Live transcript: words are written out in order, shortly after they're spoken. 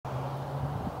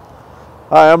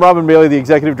Hi, I'm Robin Bailey, the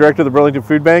Executive Director of the Burlington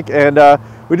Food Bank, and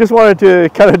we just wanted to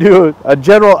kind of do a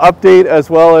general update as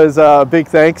well as big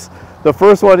thanks. The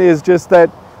first one is just that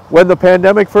when the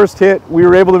pandemic first hit, we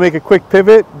were able to make a quick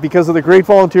pivot because of the great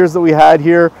volunteers that we had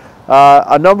here.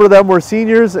 A number of them were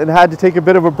seniors and had to take a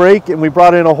bit of a break, and we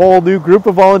brought in a whole new group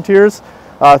of volunteers.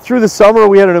 Through the summer,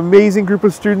 we had an amazing group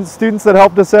of students that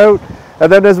helped us out,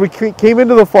 and then as we came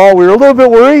into the fall, we were a little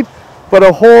bit worried, but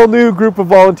a whole new group of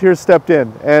volunteers stepped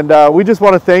in, and we just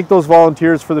want to thank those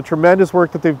volunteers for the tremendous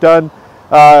work that they've done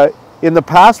in the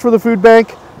past for the food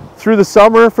bank, through the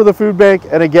summer for the food bank,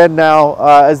 and again now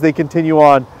as they continue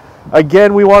on.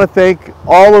 Again, we want to thank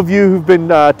all of you who've been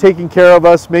taking care of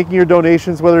us, making your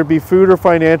donations, whether it be food or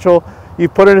financial.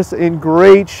 You've put us in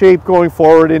great shape going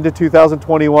forward into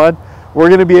 2021. We're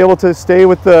going to be able to stay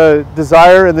with the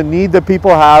desire and the need that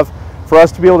people have for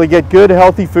us to be able to get good,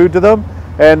 healthy food to them,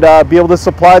 and be able to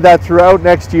supply that throughout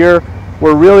next year.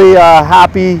 We're really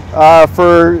happy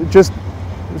for just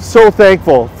so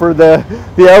thankful for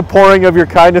the outpouring of your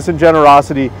kindness and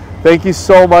generosity. Thank you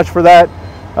so much for that.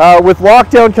 With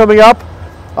lockdown coming up,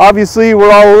 obviously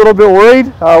we're all a little bit worried.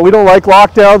 We don't like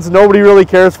lockdowns. Nobody really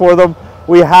cares for them.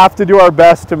 We have to do our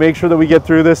best to make sure that we get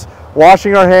through this.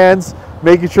 Washing our hands,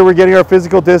 making sure we're getting our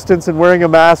physical distance, and wearing a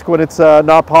mask when it's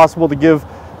not possible to give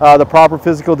the proper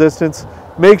physical distance.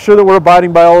 Make sure that we're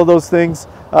abiding by all of those things,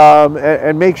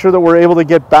 and make sure that we're able to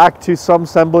get back to some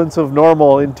semblance of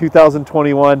normal in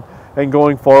 2021 and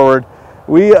going forward.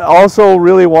 We also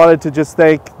really wanted to just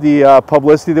thank the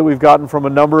publicity that we've gotten from a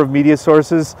number of media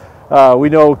sources. We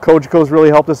know Cogeco's really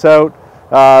helped us out.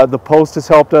 The Post has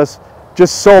helped us.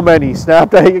 Just so many.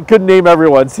 Snap, I couldn't name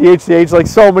everyone. CHCH, like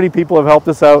so many people have helped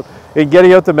us out in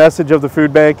getting out the message of the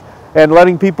food bank and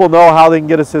letting people know how they can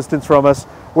get assistance from us.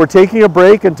 We're taking a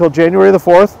break until January the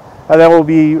 4th, and then we'll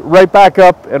be right back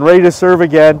up and ready to serve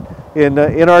again in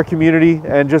our community,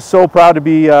 and just so proud to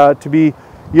be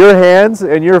your hands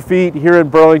and your feet here in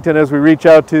Burlington as we reach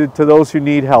out to those who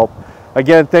need help.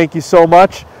 Again, thank you so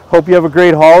much. Hope you have a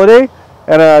great holiday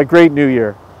and a great new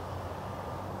year.